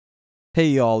Hey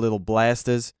y'all little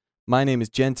blasters, my name is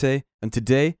Djente, and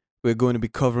today we're going to be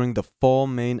covering the four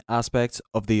main aspects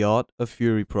of the art of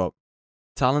Fury Prot: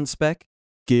 talent spec,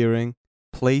 gearing,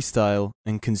 playstyle,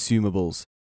 and consumables.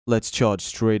 Let's charge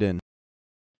straight in.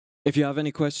 If you have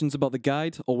any questions about the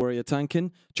guide or where you're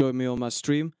tanking, join me on my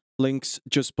stream, links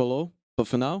just below, but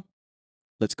for now,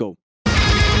 let's go.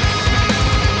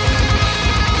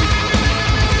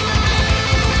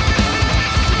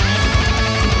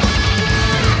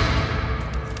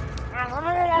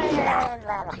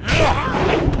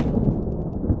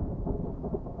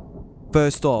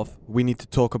 First off, we need to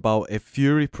talk about if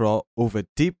Fury Prot over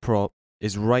Deep Prot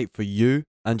is right for you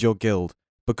and your guild,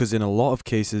 because in a lot of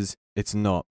cases, it's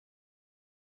not.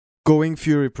 Going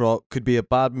Fury Prot could be a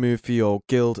bad move for your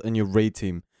guild and your raid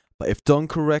team, but if done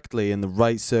correctly in the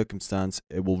right circumstance,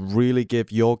 it will really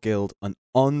give your guild an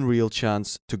unreal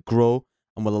chance to grow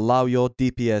and will allow your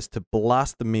DPS to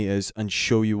blast the meters and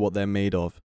show you what they're made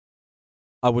of.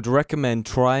 I would recommend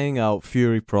trying out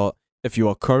Fury Prot if you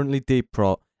are currently Deep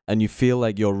Prot and you feel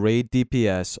like your raid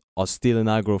DPS are stealing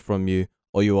aggro from you,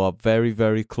 or you are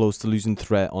very close to losing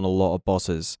threat on a lot of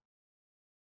bosses.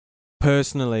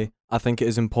 Personally, I think it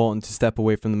is important to step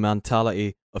away from the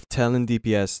mentality of telling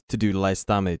DPS to do less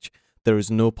damage. There is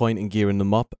no point in gearing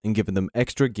them up and giving them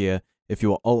extra gear if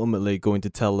you are ultimately going to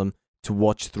tell them to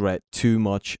watch threat too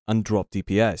much and drop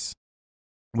DPS.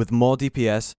 With more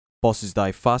DPS, bosses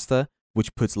die faster,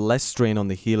 which puts less strain on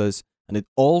the healers, and it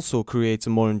also creates a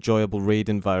more enjoyable raid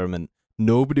environment.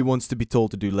 Nobody wants to be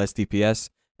told to do less DPS.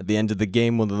 At the end of the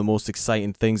game, one of the most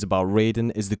exciting things about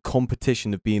raiding is the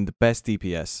competition of being the best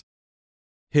DPS.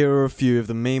 Here are a few of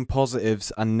the main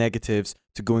positives and negatives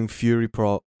to going Fury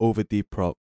Prot over Deep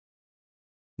Prot.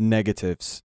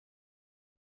 Negatives.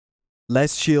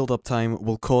 Less shield uptime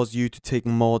will cause you to take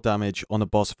more damage on a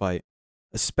boss fight,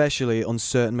 especially on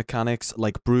certain mechanics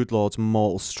like Broodlord's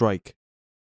Mortal Strike.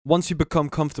 Once you become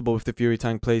comfortable with the Fury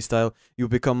Tank playstyle, you'll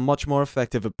become much more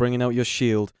effective at bringing out your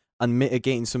shield and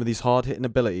mitigating some of these hard-hitting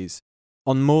abilities.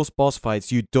 On most boss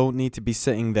fights, you don't need to be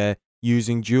sitting there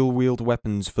using dual-wield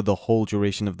weapons for the whole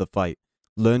duration of the fight.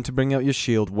 Learn to bring out your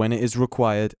shield when it is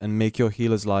required and make your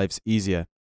healers' lives easier.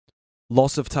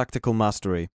 Loss of tactical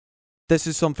mastery. This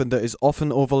is something that is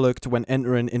often overlooked when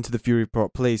entering into the Fury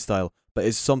Prot playstyle, but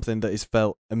is something that is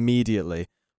felt immediately.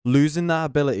 Losing that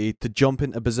ability to jump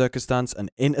into Berserker Stance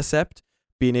and intercept,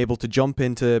 being able to jump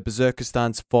into Berserker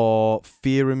Stance for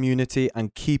fear immunity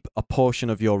and keep a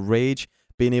portion of your rage,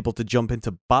 being able to jump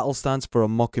into Battle Stance for a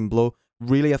mocking blow,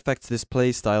 really affects this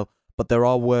playstyle, but there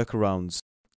are workarounds.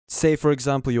 Say for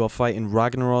example you are fighting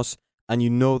Ragnaros and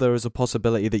you know there is a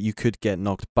possibility that you could get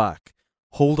knocked back.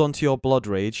 Hold on to your Blood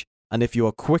Rage, and if you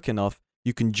are quick enough,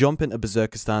 you can jump into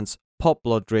Berserker Stance, pop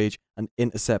Blood Rage, and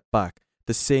intercept back.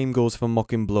 The same goes for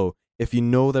Mocking Blow. If you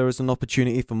know there is an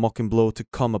opportunity for Mocking Blow to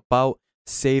come about,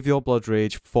 save your Blood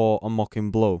Rage for a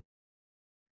Mocking Blow.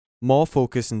 More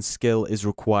focus and skill is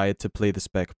required to play the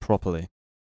spec properly.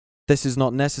 This is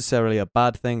not necessarily a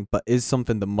bad thing, but is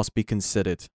something that must be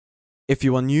considered. If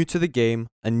you are new to the game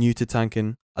and new to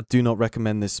tanking, I do not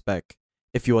recommend this spec.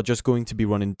 If you are just going to be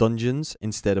running dungeons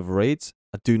instead of raids,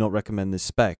 I do not recommend this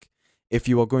spec. If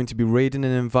you are going to be raiding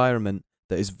an environment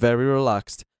that is very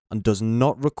relaxed and does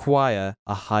not require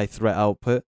a high threat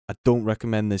output, I don't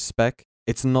recommend this spec.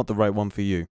 It's not the right one for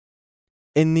you.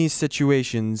 In these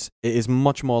situations, it is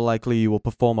much more likely you will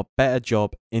perform a better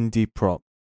job in Deep Prot.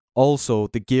 Also,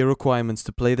 the gear requirements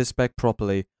to play this spec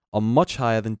properly are much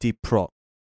higher than Deep Prot.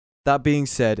 That being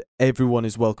said, everyone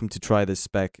is welcome to try this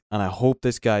spec, and I hope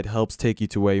this guide helps take you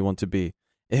to where you want to be.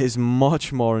 It is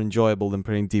much more enjoyable than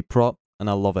playing Deep Prot, and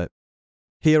I love it.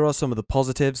 Here are some of the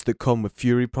positives that come with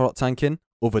Fury Prot tanking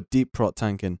over Deep Prot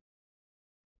tanking.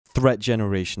 Threat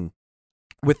generation.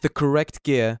 With the correct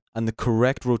gear and the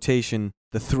correct rotation,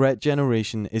 the threat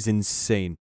generation is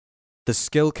insane. The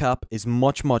skill cap is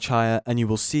much higher, and you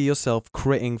will see yourself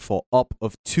critting for up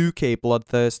of 2k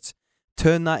Bloodthirsts.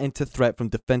 Turn that into threat from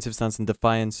Defensive Stance and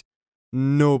Defiance.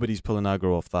 Nobody's pulling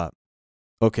aggro off that.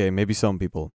 Okay, maybe some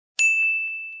people.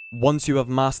 Once you have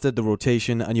mastered the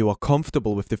rotation and you are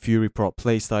comfortable with the Fury Prot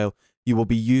playstyle, you will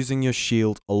be using your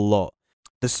shield a lot.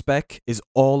 The spec is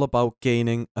all about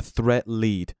gaining a threat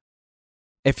lead.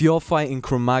 If you're fighting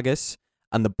Chromagus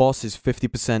and the boss is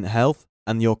 50% health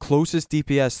and your closest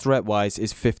DPS threat-wise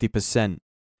is 50%,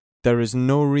 there is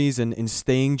no reason in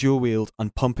staying dual-wield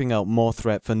and pumping out more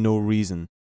threat for no reason.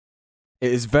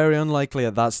 It is very unlikely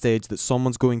at that stage that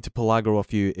someone's going to pull aggro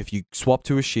off you if you swap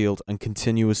to a shield and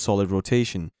continue a solid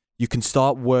rotation. You can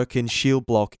start working shield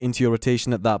block into your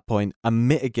rotation at that point and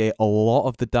mitigate a lot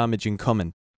of the damage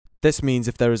incoming. This means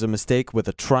if there is a mistake with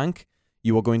a trank,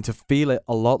 you are going to feel it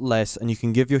a lot less and you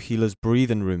can give your healers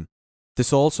breathing room.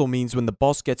 This also means when the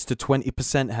boss gets to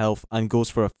 20% health and goes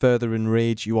for a further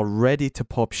enrage, you are ready to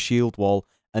pop shield wall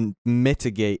and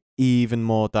mitigate even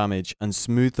more damage and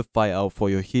smooth the fight out for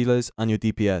your healers and your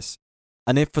DPS.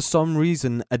 And if for some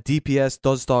reason a DPS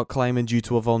does start climbing due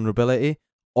to a vulnerability,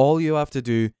 all you have to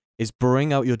do is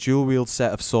bring out your dual wield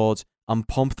set of swords and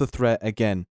pump the threat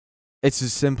again. It's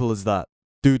as simple as that.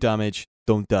 Do damage,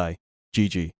 don't die.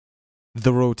 GG.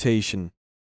 The rotation.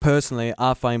 Personally,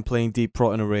 I find playing deep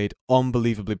Prot in a raid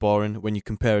unbelievably boring when you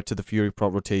compare it to the Fury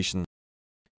Prot rotation.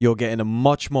 You're getting a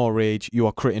much more rage, you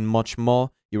are critting much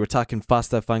more, you're attacking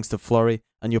faster thanks to Flurry,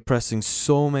 and you're pressing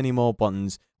so many more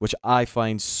buttons, which I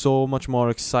find so much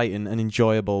more exciting and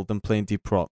enjoyable than playing deep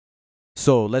Prot.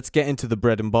 So let's get into the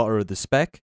bread and butter of the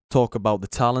spec, talk about the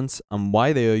talents and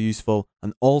why they are useful,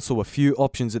 and also a few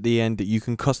options at the end that you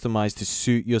can customize to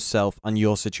suit yourself and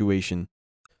your situation.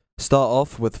 Start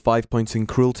off with 5 points in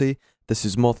cruelty. This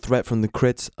is more threat from the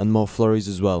crits and more flurries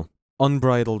as well.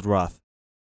 Unbridled wrath.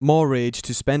 More rage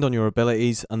to spend on your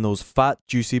abilities and those fat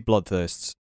juicy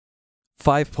bloodthirsts.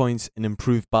 5 points in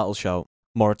improved battle shout.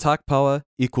 More attack power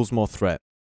equals more threat.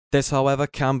 This however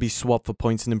can be swapped for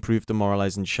points in improved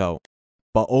demoralizing shout,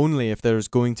 but only if there is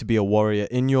going to be a warrior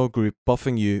in your group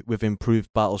buffing you with improved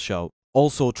battle shout.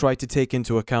 Also, try to take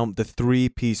into account the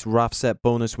 3-piece Wrath set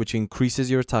bonus, which increases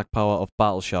your attack power of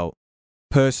Battle Shout.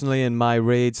 Personally, in my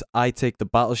raids, I take the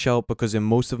Battle Shout because in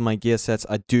most of my gear sets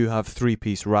I do have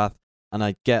 3-piece Wrath, and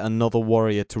I get another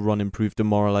warrior to run improved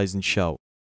Demoralizing Shout.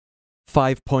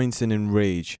 5 points in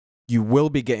Enrage. You will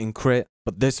be getting crit,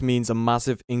 but this means a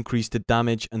massive increase to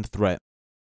damage and threat.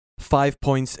 5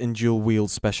 points in Dual Wield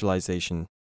Specialization.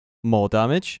 More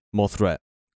damage, more threat.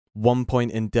 1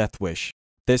 point in Death Wish.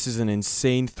 This is an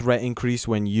insane threat increase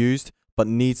when used, but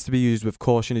needs to be used with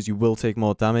caution as you will take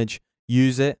more damage.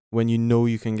 Use it when you know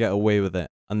you can get away with it,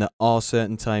 and there are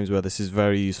certain times where this is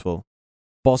very useful.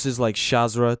 Bosses like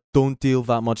Shazra don't deal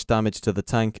that much damage to the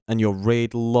tank, and your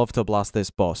raid love to blast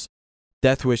this boss.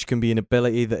 Death Wish can be an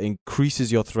ability that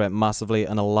increases your threat massively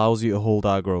and allows you to hold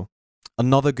aggro.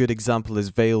 Another good example is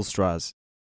Veil Straz.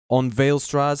 On Veil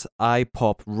Straz, I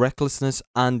pop Recklessness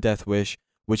and Death Wish,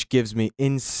 which gives me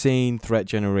insane threat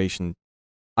generation.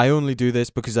 I only do this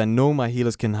because I know my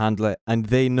healers can handle it and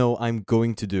they know I'm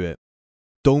going to do it.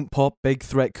 Don't pop big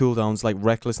threat cooldowns like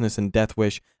Recklessness and Death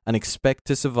Wish and expect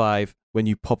to survive when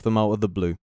you pop them out of the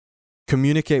blue.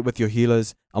 Communicate with your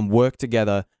healers and work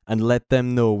together and let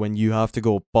them know when you have to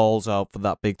go balls out for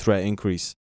that big threat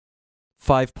increase.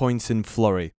 5 points in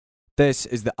Flurry. This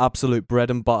is the absolute bread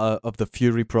and butter of the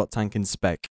Fury Prot tanking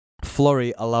spec.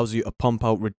 Flurry allows you to pump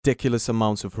out ridiculous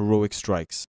amounts of heroic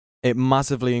strikes. It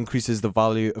massively increases the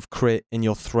value of crit in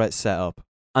your threat setup,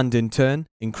 and in turn,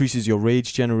 increases your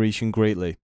rage generation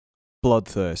greatly.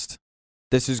 Bloodthirst.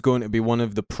 This is going to be one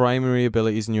of the primary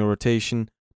abilities in your rotation.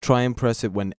 Try and press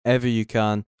it whenever you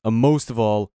can, and most of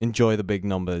all, enjoy the big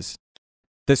numbers.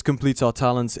 This completes our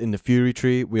talents in the Fury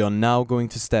tree. We are now going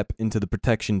to step into the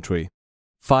Protection tree.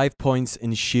 5 points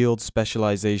in Shield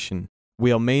Specialization.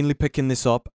 We are mainly picking this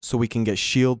up so we can get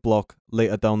shield block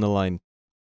later down the line.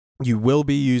 You will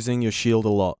be using your shield a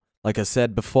lot. Like I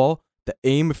said before, the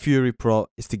aim of Fury Prot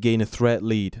is to gain a threat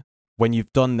lead. When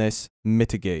you've done this,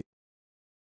 mitigate.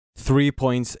 3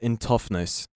 points in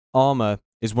Toughness. Armor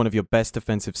is one of your best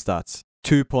defensive stats.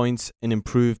 2 points in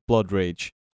Improved Blood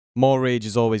Rage. More rage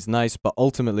is always nice, but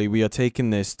ultimately we are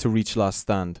taking this to reach last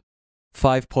stand.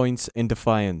 5 points in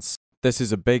Defiance. This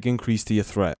is a big increase to your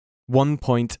threat. 1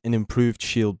 point in Improved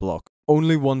Shield Block.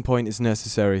 Only 1 point is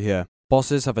necessary here.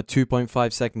 Bosses have a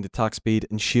 2.5 second attack speed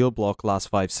and shield block lasts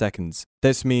 5 seconds.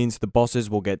 This means the bosses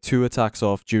will get 2 attacks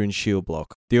off during shield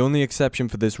block. The only exception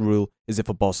for this rule is if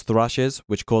a boss thrashes,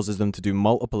 which causes them to do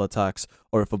multiple attacks,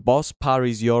 or if a boss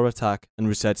parries your attack and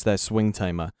resets their swing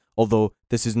timer, although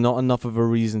this is not enough of a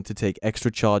reason to take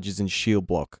extra charges in shield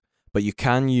block. But you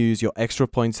can use your extra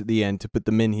points at the end to put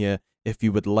them in here if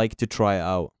you would like to try it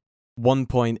out. 1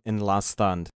 point in Last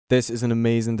Stand. This is an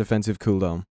amazing defensive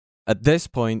cooldown. At this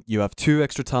point, you have 2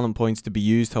 extra talent points to be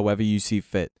used however you see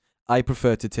fit. I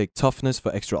prefer to take Toughness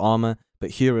for extra armor,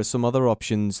 but here are some other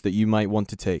options that you might want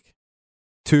to take.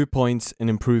 2 points in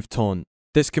Improved Taunt.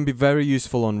 This can be very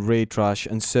useful on Raid Trash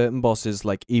and certain bosses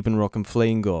like Ebenrock and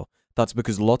Flamegore. That's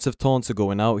because lots of taunts are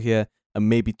going out here, and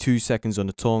maybe 2 seconds on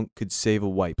a taunt could save a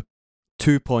wipe.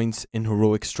 2 points in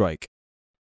Heroic Strike.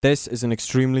 This is an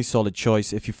extremely solid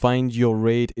choice if you find your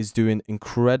raid is doing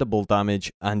incredible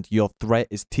damage and your threat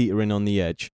is teetering on the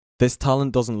edge. This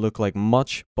talent doesn't look like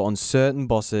much, but on certain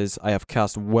bosses I have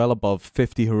cast well above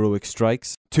 50 heroic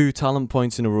strikes. 2 talent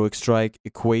points in Heroic Strike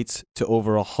equates to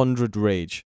over 100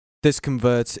 rage. This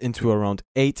converts into around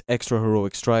 8 extra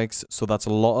heroic strikes, so that's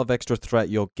a lot of extra threat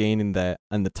you're gaining there,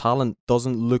 and the talent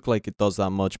doesn't look like it does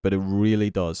that much, but it really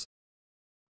does.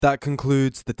 That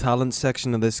concludes the talent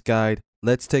section of this guide.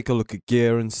 Let's take a look at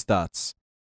gear and stats.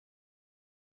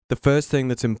 The first thing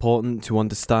that's important to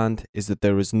understand is that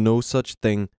there is no such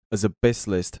thing as a BIS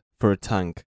list for a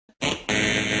tank.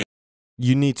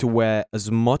 You need to wear as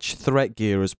much threat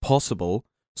gear as possible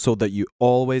so that you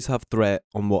always have threat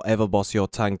on whatever boss you're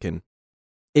tanking.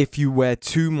 If you wear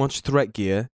too much threat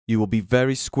gear, you will be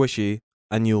very squishy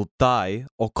and you'll die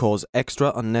or cause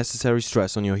extra unnecessary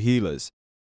stress on your healers.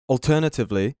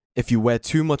 Alternatively, if you wear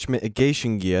too much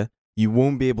mitigation gear, you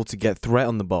won't be able to get threat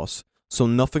on the boss, so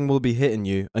nothing will be hitting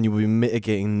you and you will be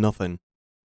mitigating nothing.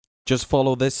 Just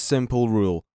follow this simple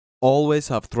rule. Always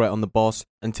have threat on the boss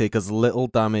and take as little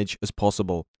damage as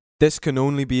possible. This can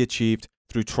only be achieved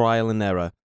through trial and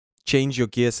error. Change your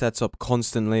gear sets up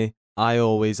constantly. I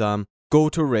always am. Go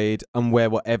to raid and wear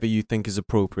whatever you think is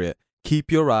appropriate.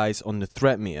 Keep your eyes on the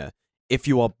threat meter. If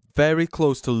you are very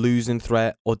close to losing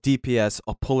threat or DPS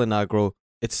or pulling aggro,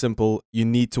 it's simple, you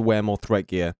need to wear more threat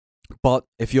gear. But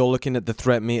if you're looking at the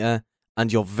threat meter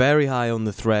and you're very high on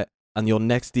the threat and your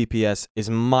next DPS is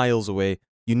miles away,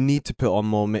 you need to put on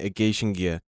more mitigation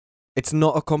gear. It's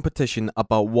not a competition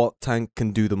about what tank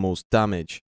can do the most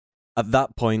damage. At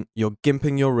that point, you're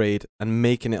gimping your raid and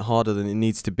making it harder than it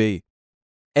needs to be.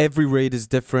 Every raid is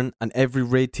different and every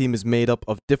raid team is made up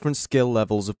of different skill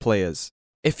levels of players.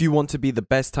 If you want to be the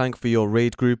best tank for your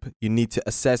raid group, you need to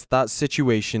assess that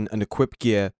situation and equip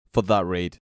gear for that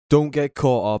raid. Don't get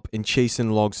caught up in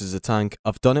chasing logs as a tank.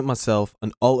 I've done it myself,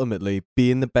 and ultimately,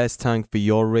 being the best tank for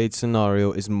your raid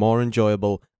scenario is more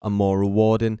enjoyable and more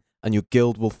rewarding, and your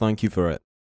guild will thank you for it.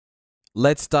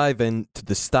 Let's dive into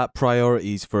the stat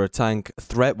priorities for a tank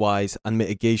threat-wise and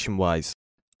mitigation-wise.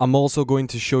 I'm also going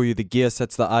to show you the gear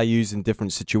sets that I use in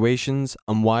different situations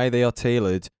and why they are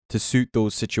tailored to suit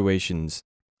those situations.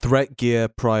 Threat gear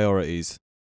priorities.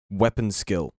 Weapon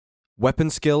skill. Weapon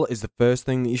skill is the first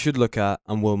thing that you should look at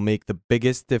and will make the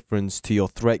biggest difference to your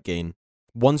threat gain.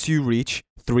 Once you reach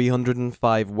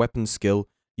 305 weapon skill,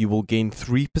 you will gain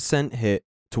 3% hit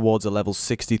towards a level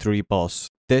 63 boss.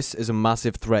 This is a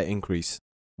massive threat increase.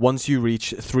 Once you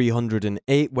reach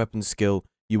 308 weapon skill,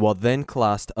 you are then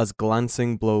classed as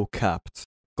glancing blow capped.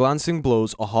 Glancing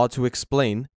blows are hard to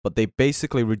explain, but they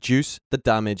basically reduce the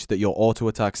damage that your auto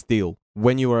attacks deal.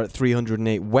 When you are at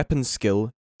 308 weapon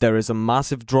skill, there is a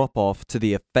massive drop off to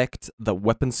the effect that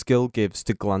weapon skill gives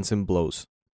to glancing blows.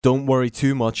 Don't worry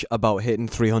too much about hitting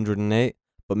 308,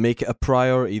 but make it a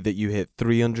priority that you hit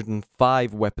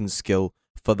 305 weapon skill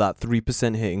for that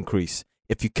 3% hit increase.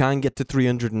 If you can get to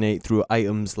 308 through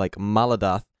items like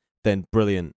Maladath, then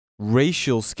brilliant.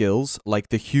 Racial skills like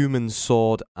the human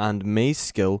sword and mace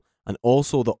skill and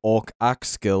also the orc axe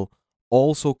skill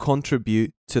also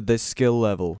contribute to this skill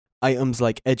level. Items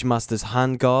like Edgemaster's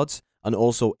handguards and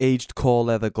also aged core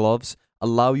leather gloves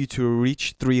allow you to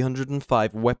reach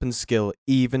 305 weapon skill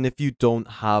even if you don't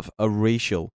have a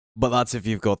racial. But that's if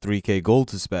you've got 3k gold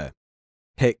to spare.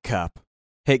 Hit cap.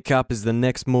 Hit cap is the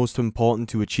next most important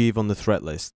to achieve on the threat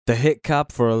list. The hit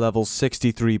cap for a level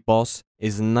 63 boss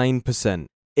is 9%.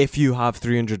 If you have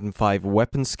 305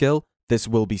 weapon skill, this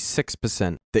will be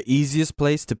 6%. The easiest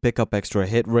place to pick up extra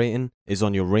hit rating is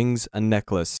on your rings and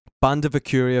necklace. Band of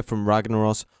Acuria from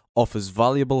Ragnaros offers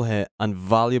valuable hit and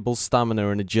valuable stamina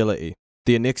and agility.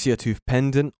 The Onyxia Tooth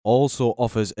Pendant also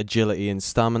offers agility and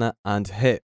stamina and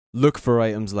hit. Look for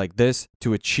items like this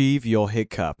to achieve your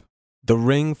hit cap. The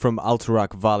ring from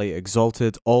Alterac Valley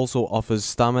Exalted also offers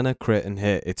stamina, crit and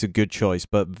hit. It's a good choice,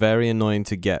 but very annoying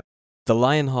to get. The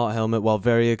Lionheart helmet, while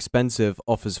very expensive,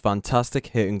 offers fantastic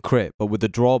hit and crit, but with the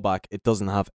drawback, it doesn't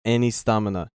have any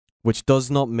stamina, which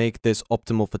does not make this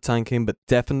optimal for tanking, but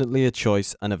definitely a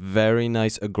choice and a very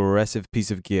nice aggressive piece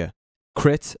of gear.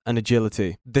 Crit and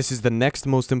agility. This is the next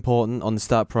most important on the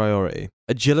stat priority.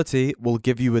 Agility will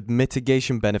give you a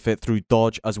mitigation benefit through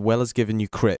dodge as well as giving you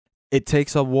crit. It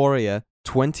takes a warrior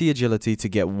 20 agility to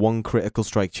get 1 critical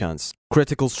strike chance.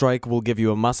 Critical strike will give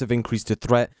you a massive increase to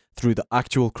threat through the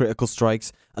actual critical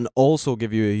strikes and also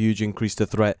give you a huge increase to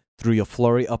threat through your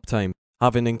flurry uptime.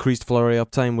 Having increased flurry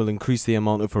uptime will increase the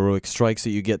amount of heroic strikes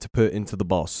that you get to put into the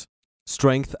boss.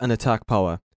 Strength and attack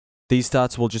power. These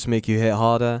stats will just make you hit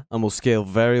harder and will scale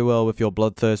very well with your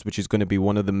bloodthirst, which is going to be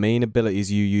one of the main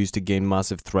abilities you use to gain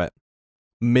massive threat.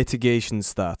 Mitigation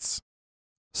stats.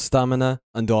 Stamina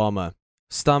and armor.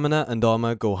 Stamina and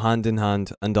armor go hand in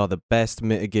hand and are the best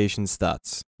mitigation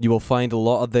stats. You will find a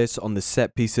lot of this on the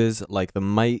set pieces like the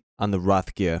Might and the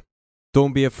Wrath gear.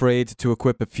 Don't be afraid to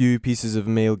equip a few pieces of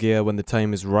mail gear when the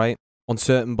time is right. On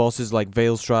certain bosses like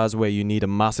Veilstraz where you need a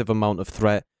massive amount of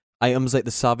threat, items like the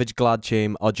Savage Glad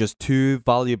Chain are just too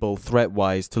valuable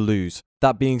threat-wise to lose.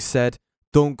 That being said,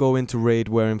 don't go into raid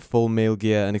wearing full mail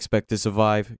gear and expect to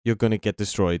survive, you're gonna get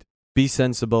destroyed. Be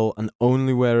sensible and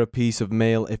only wear a piece of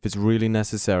mail if it's really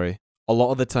necessary. A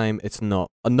lot of the time, it's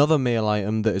not. Another mail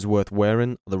item that is worth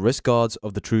wearing are the wrist guards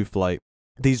of the True Flight.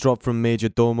 These drop from Major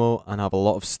Domo and have a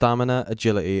lot of stamina,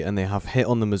 agility, and they have hit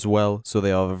on them as well, so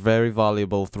they are a very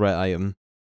valuable threat item.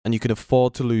 And you can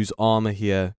afford to lose armor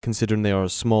here, considering they are a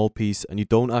small piece and you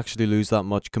don't actually lose that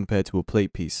much compared to a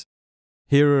plate piece.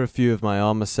 Here are a few of my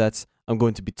armor sets. I'm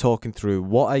going to be talking through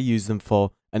what I use them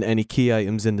for and any key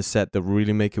items in the set that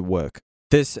really make it work.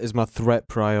 This is my threat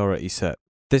priority set.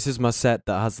 This is my set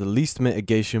that has the least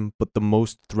mitigation but the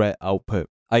most threat output.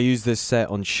 I use this set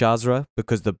on Shazra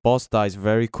because the boss dies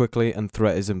very quickly and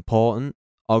threat is important.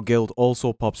 Our guild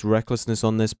also pops recklessness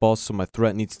on this boss, so my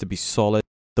threat needs to be solid.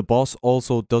 The boss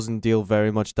also doesn't deal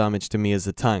very much damage to me as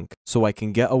a tank, so I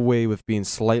can get away with being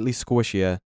slightly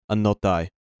squishier and not die.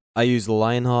 I use the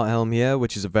Lionheart Helm here,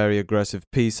 which is a very aggressive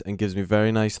piece and gives me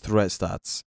very nice threat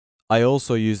stats. I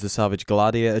also use the Savage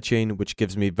Gladiator Chain, which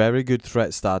gives me very good threat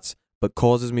stats, but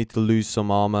causes me to lose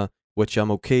some armor, which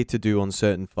I'm okay to do on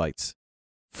certain fights.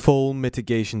 Full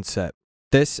Mitigation Set.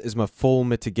 This is my full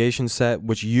mitigation set,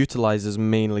 which utilizes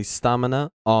mainly stamina,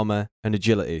 armor, and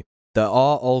agility. There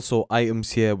are also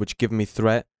items here which give me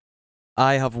threat.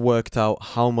 I have worked out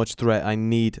how much threat I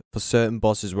need for certain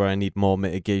bosses where I need more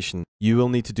mitigation. You will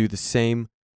need to do the same.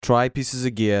 Try pieces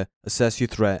of gear, assess your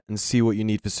threat, and see what you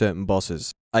need for certain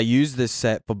bosses. I use this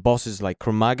set for bosses like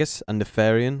Chromagus and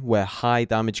Nefarian, where high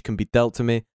damage can be dealt to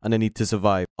me and I need to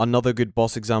survive. Another good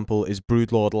boss example is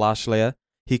Broodlord Lashlayer.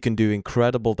 He can do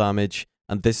incredible damage,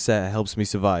 and this set helps me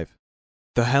survive.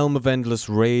 The Helm of Endless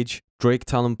Rage, Drake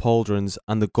Talon Pauldrons,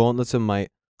 and the Gauntlet of Might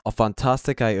are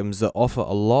fantastic items that offer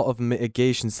a lot of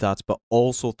mitigation stats but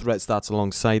also threat stats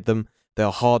alongside them. They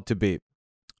are hard to beat.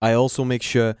 I also make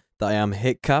sure that I am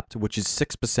hit capped, which is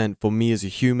 6% for me as a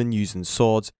human using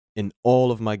swords in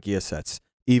all of my gear sets,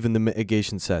 even the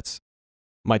mitigation sets.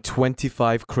 My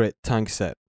 25 crit tank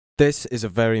set. This is a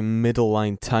very middle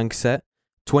line tank set.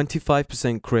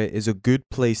 25% crit is a good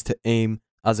place to aim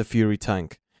as a Fury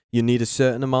tank. You need a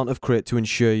certain amount of crit to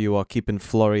ensure you are keeping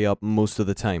Flurry up most of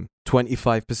the time.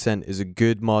 25% is a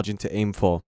good margin to aim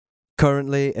for.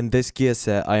 Currently, in this gear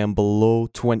set, I am below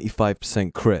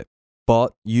 25% crit,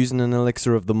 but using an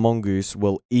Elixir of the Mongoose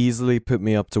will easily put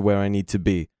me up to where I need to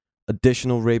be.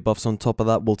 Additional raid buffs on top of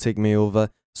that will take me over,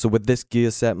 so with this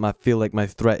gear set, I feel like my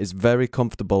threat is very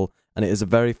comfortable and it is a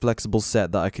very flexible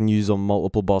set that I can use on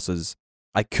multiple bosses.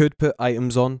 I could put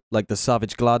items on, like the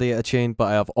Savage Gladiator Chain, but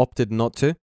I have opted not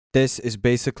to. This is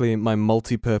basically my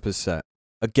multi-purpose set.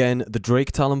 Again, the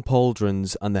Drake Talon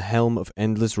Pauldrons and the Helm of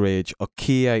Endless Rage are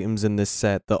key items in this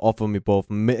set that offer me both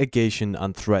mitigation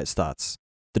and threat stats.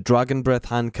 The Dragon Breath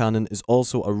Hand Cannon is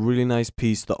also a really nice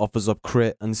piece that offers up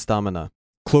crit and stamina.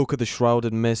 Cloak of the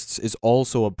Shrouded Mists is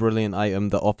also a brilliant item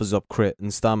that offers up crit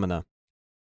and stamina.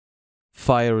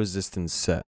 Fire Resistance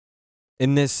Set.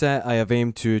 In this set, I have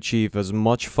aimed to achieve as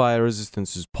much fire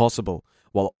resistance as possible,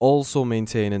 while also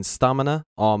maintaining stamina,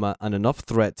 armor, and enough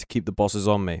threat to keep the bosses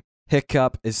on me. Hit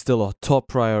cap is still a top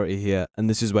priority here, and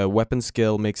this is where weapon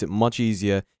skill makes it much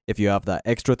easier if you have that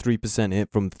extra 3%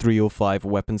 hit from 305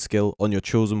 weapon skill on your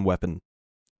chosen weapon.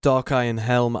 Dark Iron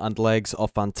Helm and Legs are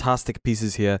fantastic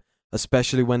pieces here,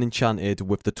 especially when enchanted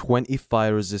with the 20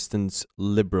 fire resistance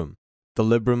Librum, the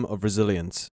Librum of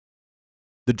Resilience.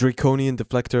 The Draconian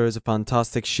Deflector is a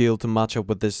fantastic shield to match up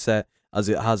with this set, as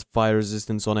it has fire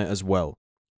resistance on it as well.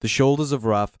 The Shoulders of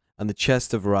Wrath and the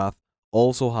Chest of Wrath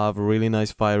also have really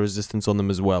nice fire resistance on them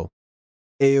as well.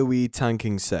 AoE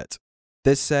Tanking Set.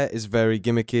 This set is very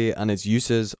gimmicky and its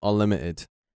uses are limited.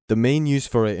 The main use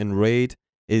for it in raid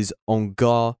is on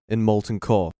Gar in Molten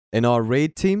Core. In our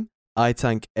raid team, I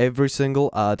tank every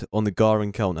single ad on the Gar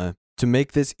encounter. To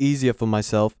make this easier for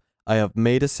myself, I have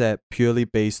made a set purely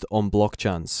based on block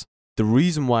chance. The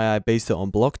reason why I based it on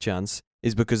block chance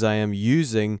is because I am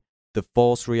using the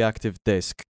Force Reactive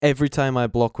Disc. Every time I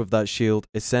block with that shield,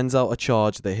 it sends out a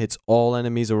charge that hits all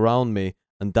enemies around me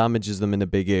and damages them in a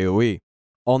big AoE.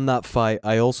 On that fight,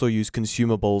 I also use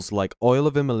consumables like Oil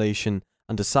of Immolation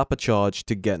and a Sapper Charge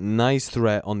to get nice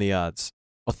threat on the ads.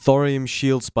 A Thorium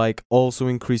Shield Spike also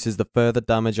increases the further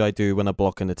damage I do when I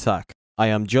block an attack. I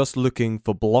am just looking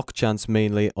for block chance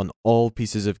mainly on all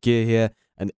pieces of gear here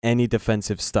and any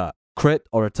defensive stat. Crit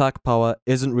or attack power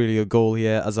isn't really a goal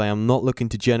here, as I am not looking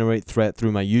to generate threat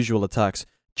through my usual attacks,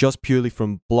 just purely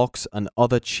from blocks and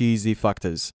other cheesy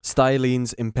factors.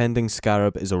 Stylene's Impending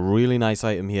Scarab is a really nice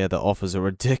item here that offers a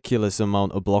ridiculous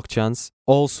amount of block chance.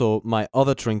 Also, my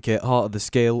other trinket, Heart of the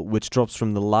Scale, which drops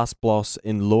from the last boss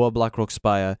in Lower Blackrock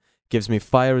Spire, gives me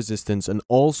fire resistance and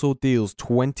also deals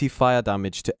 20 fire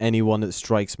damage to anyone that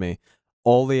strikes me.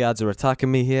 All the ads are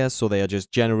attacking me here, so they are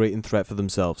just generating threat for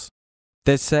themselves.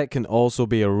 This set can also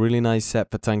be a really nice set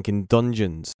for tanking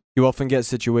dungeons. You often get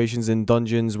situations in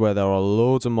dungeons where there are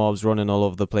loads of mobs running all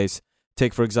over the place.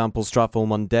 Take for example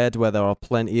Stratholme Undead, where there are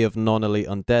plenty of non-elite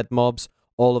undead mobs,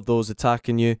 all of those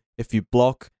attacking you. If you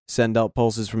block, send out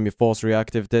pulses from your force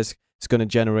reactive disc, it's going to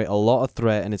generate a lot of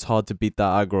threat and it's hard to beat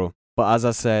that aggro. But as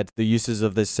I said, the uses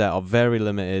of this set are very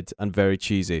limited and very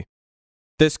cheesy.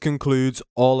 This concludes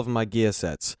all of my gear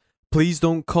sets. Please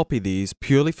don't copy these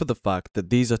purely for the fact that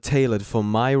these are tailored for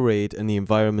my raid and the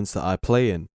environments that I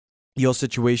play in. Your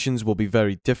situations will be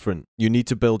very different. You need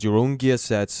to build your own gear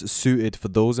sets suited for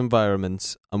those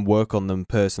environments and work on them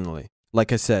personally.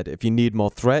 Like I said, if you need more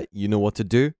threat, you know what to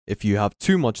do. If you have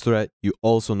too much threat, you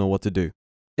also know what to do.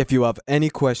 If you have any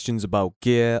questions about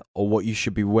gear or what you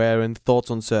should be wearing, thoughts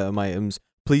on certain items,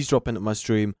 please drop into my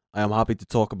stream. I am happy to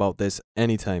talk about this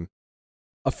anytime.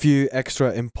 A few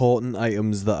extra important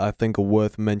items that I think are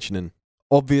worth mentioning.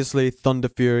 Obviously,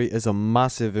 Thunderfury is a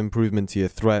massive improvement to your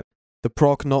threat. The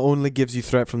proc not only gives you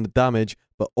threat from the damage,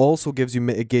 but also gives you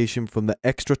mitigation from the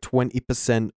extra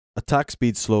 20% attack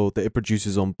speed slow that it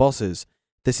produces on bosses.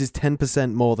 This is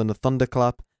 10% more than a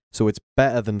Thunderclap, so it's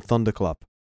better than Thunderclap.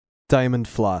 Diamond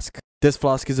Flask. This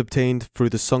flask is obtained through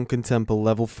the Sunken Temple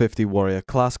level 50 warrior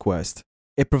class quest.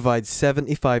 It provides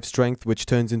 75 strength, which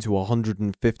turns into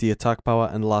 150 attack power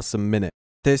and lasts a minute.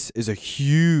 This is a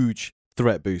huge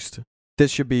threat boost.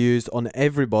 This should be used on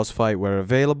every boss fight where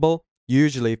available.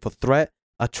 Usually for threat,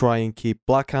 I try and keep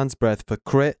Black Hand's Breath for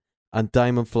crit and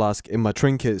Diamond Flask in my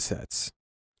trinket sets.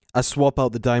 I swap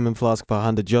out the Diamond Flask for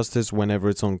Hand of Justice whenever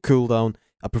it's on cooldown.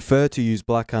 I prefer to use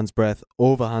Black Hand's Breath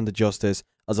over Hand of Justice,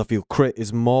 as I feel crit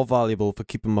is more valuable for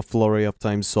keeping my flurry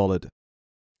uptime solid.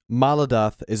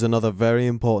 Maladath is another very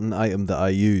important item that I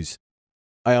use.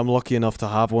 I am lucky enough to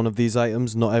have one of these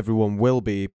items, not everyone will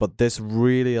be, but this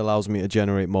really allows me to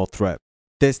generate more threat.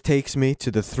 This takes me to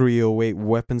the 308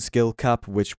 weapon skill cap,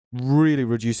 which really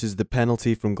reduces the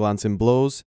penalty from glancing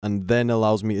blows, and then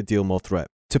allows me to deal more threat.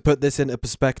 To put this into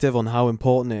perspective on how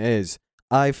important it is,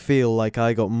 I feel like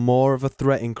I got more of a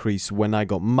threat increase when I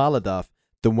got Maladath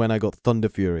than when I got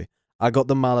Thunderfury. I got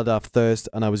the Maladath first,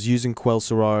 and I was using Quell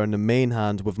Sorara in the main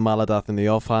hand with Maladath in the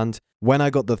offhand. When I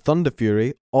got the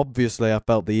Thunderfury, obviously I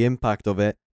felt the impact of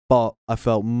it, but I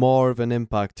felt more of an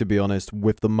impact, to be honest,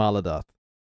 with the Maladath.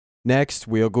 Next,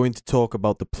 we are going to talk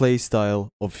about the playstyle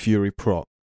of Fury Prot.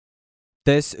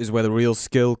 This is where the real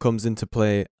skill comes into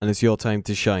play, and it's your time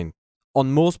to shine. On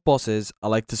most bosses, I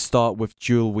like to start with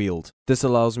dual wield. This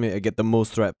allows me to get the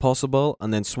most threat possible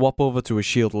and then swap over to a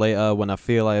shield later when I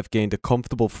feel I have gained a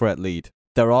comfortable threat lead.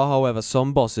 There are however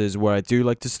some bosses where I do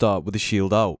like to start with a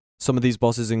shield out. Some of these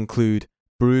bosses include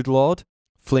Broodlord,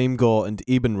 Flamegore and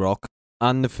Ebenrock,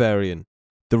 and Nefarian.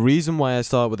 The reason why I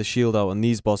start with a shield out on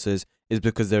these bosses is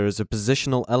because there is a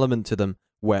positional element to them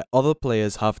where other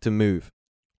players have to move.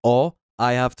 Or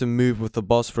I have to move with the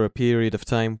boss for a period of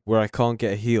time where I can't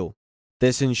get a heal.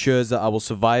 This ensures that I will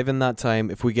survive in that time.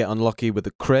 If we get unlucky with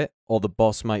a crit or the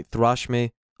boss might thrash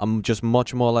me, I'm just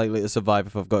much more likely to survive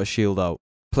if I've got a shield out.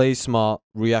 Play smart,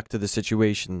 react to the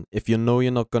situation. If you know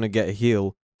you're not going to get a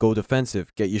heal, go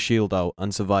defensive, get your shield out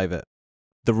and survive it.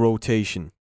 The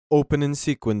rotation. Opening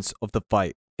sequence of the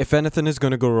fight. If anything is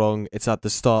going to go wrong, it's at the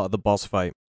start of the boss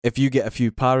fight. If you get a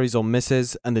few parries or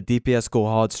misses and the DPS go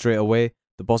hard straight away,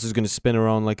 the boss is going to spin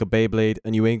around like a Beyblade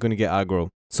and you ain't going to get aggro.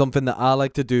 Something that I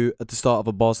like to do at the start of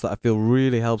a boss that I feel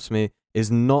really helps me is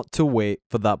not to wait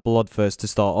for that Bloodthirst to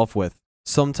start off with.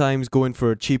 Sometimes going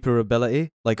for a cheaper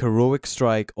ability like Heroic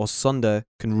Strike or Sunder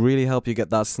can really help you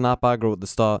get that snap aggro at the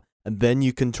start, and then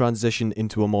you can transition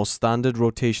into a more standard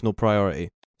rotational priority.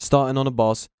 Starting on a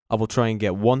boss, I will try and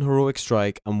get one Heroic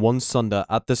Strike and one Sunder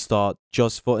at the start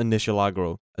just for initial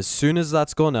aggro. As soon as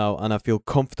that's gone out and I feel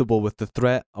comfortable with the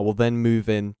threat, I will then move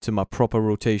in to my proper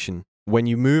rotation. When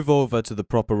you move over to the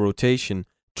proper rotation,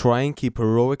 try and keep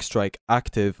Heroic Strike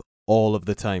active all of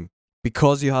the time.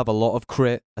 Because you have a lot of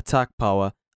crit, attack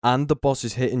power, and the boss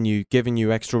is hitting you, giving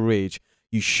you extra rage,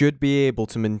 you should be able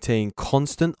to maintain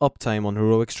constant uptime on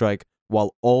Heroic Strike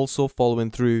while also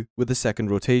following through with the second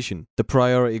rotation. The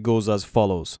priority goes as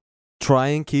follows. Try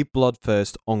and keep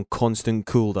Bloodthirst on constant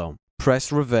cooldown.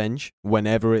 Press Revenge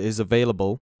whenever it is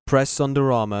available. Press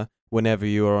Sunder Armor whenever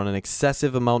you are on an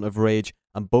excessive amount of rage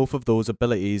and both of those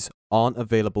abilities aren't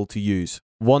available to use.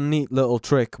 One neat little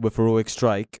trick with Heroic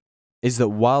Strike is that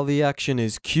while the action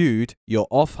is queued, your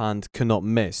offhand cannot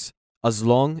miss, as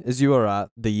long as you are at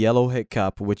the yellow hit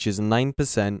cap, which is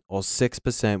 9% or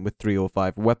 6% with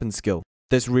 305 weapon skill.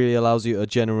 This really allows you to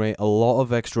generate a lot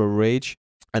of extra rage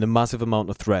and a massive amount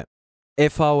of threat.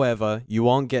 If, however, you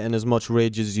aren't getting as much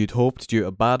rage as you'd hoped due to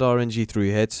bad RNG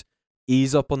through hits,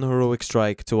 ease up on the Heroic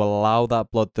Strike to allow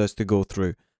that Bloodthirst to go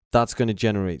through. That's going to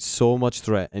generate so much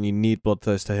threat and you need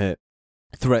Bloodthirst to hit.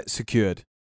 Threat secured.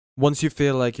 Once you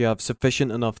feel like you have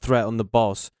sufficient enough threat on the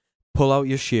boss, pull out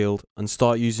your shield and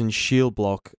start using shield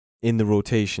block in the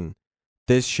rotation.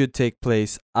 This should take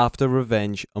place after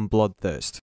Revenge and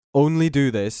Bloodthirst. Only do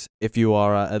this if you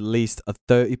are at least a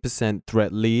 30%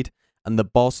 threat lead and the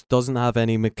boss doesn't have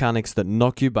any mechanics that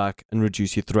knock you back and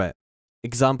reduce your threat.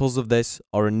 Examples of this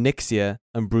are Onyxia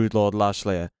and Broodlord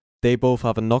Lashslayer. They both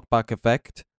have a knockback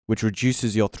effect which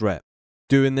reduces your threat.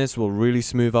 Doing this will really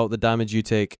smooth out the damage you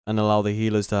take and allow the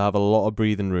healers to have a lot of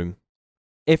breathing room.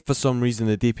 If for some reason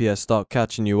the DPS start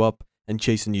catching you up and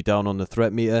chasing you down on the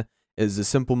threat meter, it is a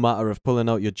simple matter of pulling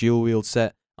out your dual wield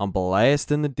set and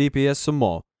blasting the DPS some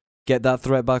more. Get that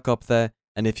threat back up there,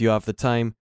 and if you have the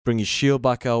time, bring your shield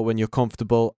back out when you're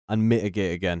comfortable and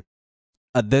mitigate again.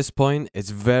 At this point, it's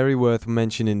very worth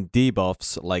mentioning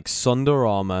debuffs like Sunder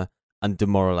Armor and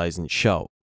Demoralizing Shout.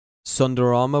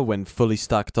 Sunder Armor, when fully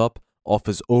stacked up,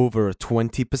 offers over a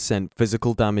 20%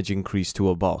 physical damage increase to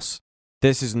a boss.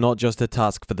 This is not just a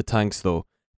task for the tanks though.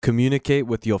 Communicate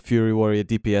with your Fury Warrior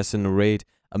DPS in the raid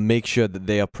and make sure that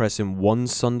they are pressing one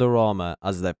Sunder Armor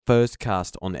as their first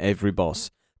cast on every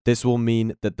boss. This will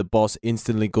mean that the boss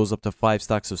instantly goes up to 5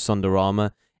 stacks of Sunder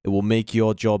Armor. It will make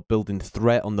your job building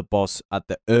threat on the boss at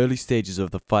the early stages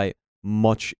of the fight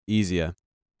much easier.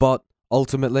 But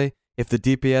ultimately, if the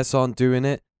DPS aren't doing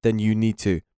it, then you need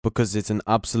to, because it's an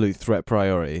absolute threat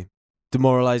priority.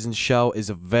 Demoralizing Shout is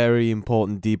a very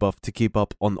important debuff to keep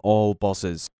up on all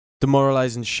bosses.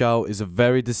 Demoralizing Shout is a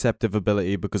very deceptive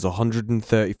ability because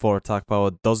 134 attack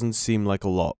power doesn't seem like a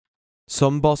lot.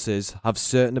 Some bosses have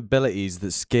certain abilities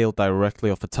that scale directly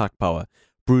off attack power.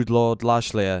 Broodlord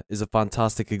Lashslayer is a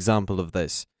fantastic example of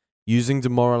this. Using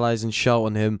Demoralizing Shout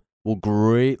on him will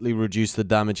greatly reduce the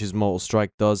damage his Mortal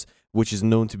Strike does, which is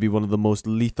known to be one of the most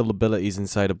lethal abilities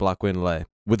inside a Blackwing Lair.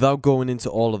 Without going into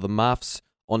all of the maths,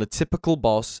 on a typical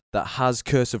boss that has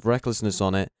Curse of Recklessness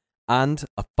on it, and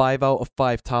a 5 out of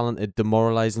 5 talented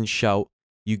Demoralizing Shout,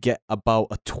 you get about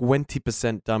a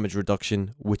 20% damage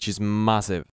reduction, which is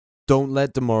massive. Don't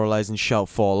let Demoralizing Shout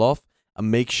fall off, and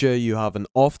make sure you have an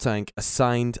off tank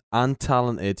assigned and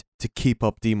talented to keep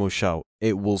up Demo Shout.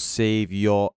 It will save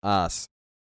your ass.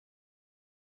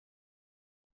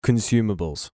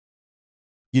 Consumables.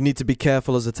 You need to be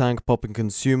careful as a tank popping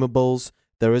consumables.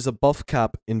 There is a buff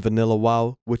cap in Vanilla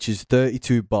WoW, which is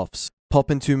 32 buffs.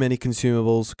 Popping too many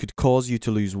consumables could cause you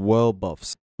to lose world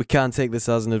buffs. We can't take this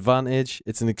as an advantage.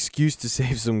 It's an excuse to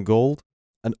save some gold,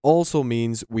 and also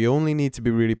means we only need to be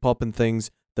really popping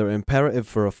things that are imperative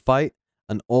for a fight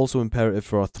and also imperative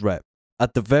for a threat.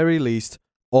 At the very least,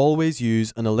 always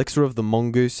use an Elixir of the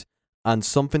Mongoose and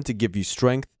something to give you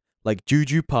strength like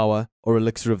Juju Power or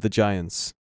Elixir of the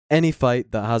Giants. Any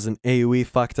fight that has an AoE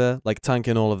factor, like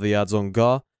tanking all of the ads on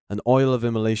Gar, an Oil of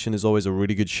Immolation is always a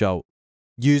really good shout.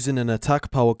 Using an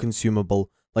attack power consumable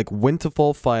like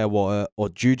Winterfall Firewater or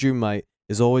Juju Might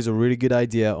is always a really good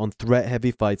idea on threat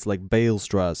heavy fights like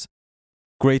Balestraz.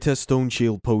 Greater Stone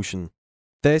Shield Potion.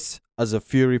 This, as a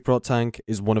Fury Prot tank,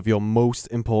 is one of your most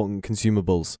important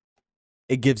consumables.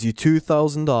 It gives you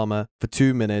 2000 armor for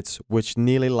 2 minutes, which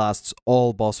nearly lasts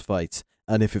all boss fights,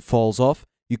 and if it falls off,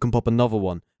 you can pop another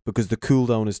one, because the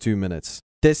cooldown is 2 minutes.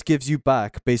 This gives you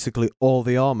back basically all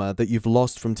the armor that you've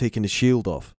lost from taking the shield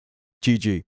off.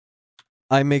 GG.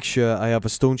 I make sure I have a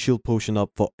Stone Shield Potion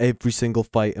up for every single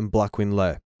fight in Blackwing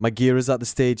Lair. My gear is at the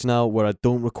stage now where I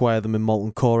don't require them in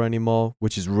Molten Core anymore,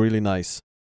 which is really nice.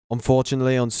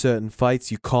 Unfortunately, on certain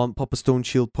fights you can't pop a Stone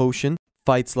Shield Potion.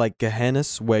 Fights like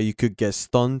Gehenna's, where you could get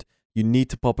stunned, you need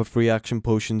to pop a free action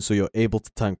potion so you're able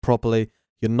to tank properly.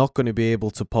 You're not going to be able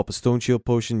to pop a Stone Shield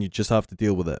Potion, you just have to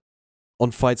deal with it.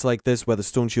 On fights like this where the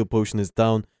Stone Shield Potion is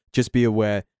down, just be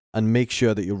aware and make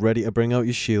sure that you're ready to bring out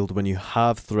your shield when you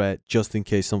have threat, just in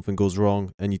case something goes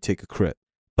wrong and you take a crit.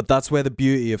 But that's where the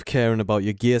beauty of caring about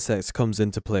your gear sets comes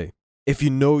into play. If you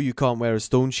know you can't wear a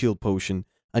Stone Shield Potion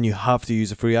and you have to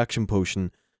use a free action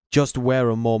potion, just wear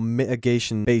a more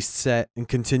mitigation based set and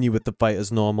continue with the fight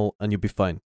as normal and you'll be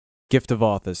fine. Gift of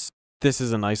Arthas. This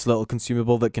is a nice little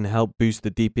consumable that can help boost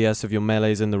the DPS of your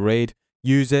melees in the raid.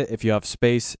 Use it if you have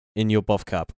space in your buff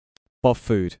cap. Buff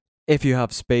food. If you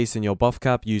have space in your buff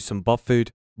cap, use some buff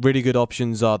food. Really good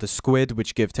options are the Squid,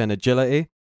 which give 10 agility,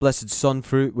 Blessed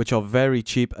Sunfruit, which are very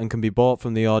cheap and can be bought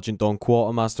from the Argent Dawn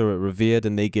Quartermaster at Revered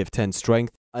and they give 10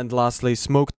 strength, and lastly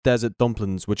Smoked Desert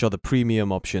Dumplings, which are the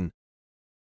premium option.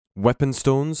 Weapon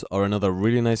Stones are another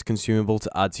really nice consumable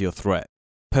to add to your threat.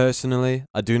 Personally,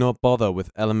 I do not bother with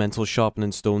Elemental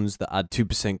Sharpening Stones that add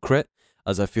 2% crit,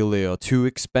 as I feel they are too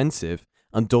expensive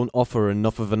and don't offer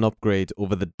enough of an upgrade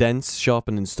over the Dense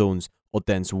Sharpening Stones or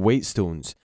Dense Weight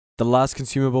Stones. The last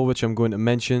consumable which I'm going to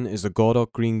mention is the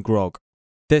Gordok Green Grog.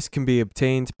 This can be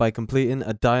obtained by completing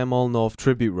a Diamol North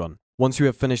tribute run. Once you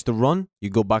have finished the run, you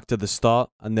go back to the start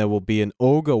and there will be an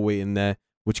ogre waiting there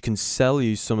which can sell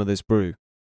you some of this brew.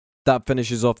 That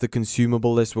finishes off the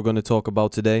consumable list we're going to talk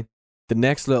about today. The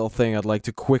next little thing I'd like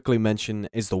to quickly mention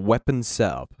is the weapon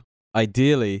setup.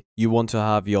 Ideally, you want to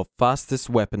have your fastest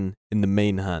weapon in the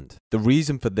main hand. The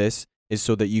reason for this is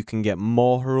so that you can get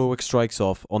more heroic strikes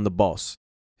off on the boss.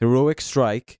 Heroic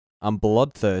Strike and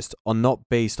Bloodthirst are not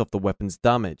based off the weapon's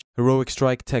damage. Heroic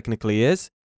Strike technically is,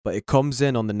 but it comes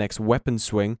in on the next weapon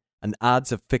swing and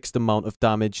adds a fixed amount of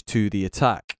damage to the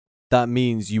attack. That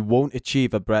means you won't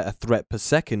achieve a better threat per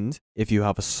second if you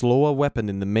have a slower weapon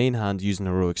in the main hand using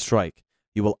Heroic Strike.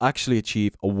 You will actually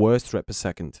achieve a worse threat per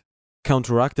second.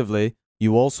 Counteractively,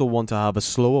 you also want to have a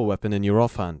slower weapon in your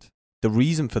offhand. The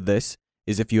reason for this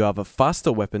is if you have a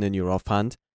faster weapon in your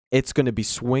offhand, it's going to be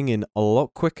swinging a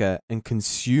lot quicker and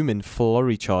consuming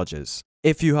flurry charges.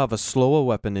 If you have a slower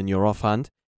weapon in your offhand,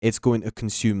 it's going to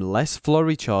consume less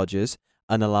flurry charges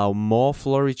and allow more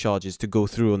flurry charges to go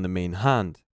through on the main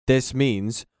hand. This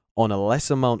means, on a less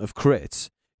amount of crits,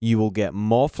 you will get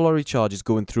more flurry charges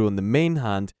going through on the main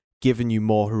hand, giving you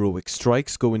more heroic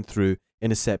strikes going through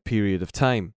in a set period of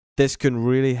time. This can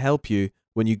really help you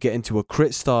when you get into a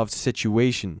crit-starved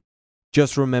situation.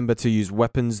 Just remember to use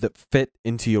weapons that fit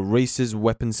into your race's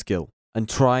weapon skill, and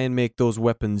try and make those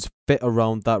weapons fit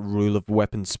around that rule of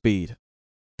weapon speed.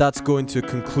 That's going to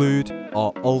conclude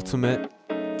our ultimate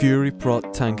Fury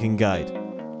Prot tanking guide.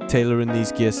 Tailoring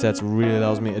these gear sets really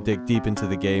allows me to dig deep into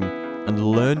the game and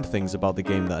learn things about the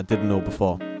game that I didn't know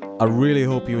before. I really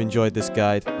hope you enjoyed this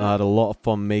guide. I had a lot of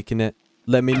fun making it.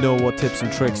 Let me know what tips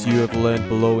and tricks you have learned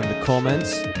below in the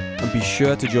comments, and be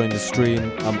sure to join the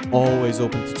stream. I'm always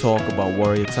open to talk about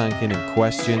warrior tanking and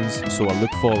questions, so I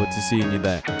look forward to seeing you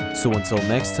there. So until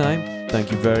next time,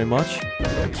 thank you very much,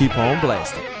 keep on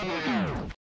blasting.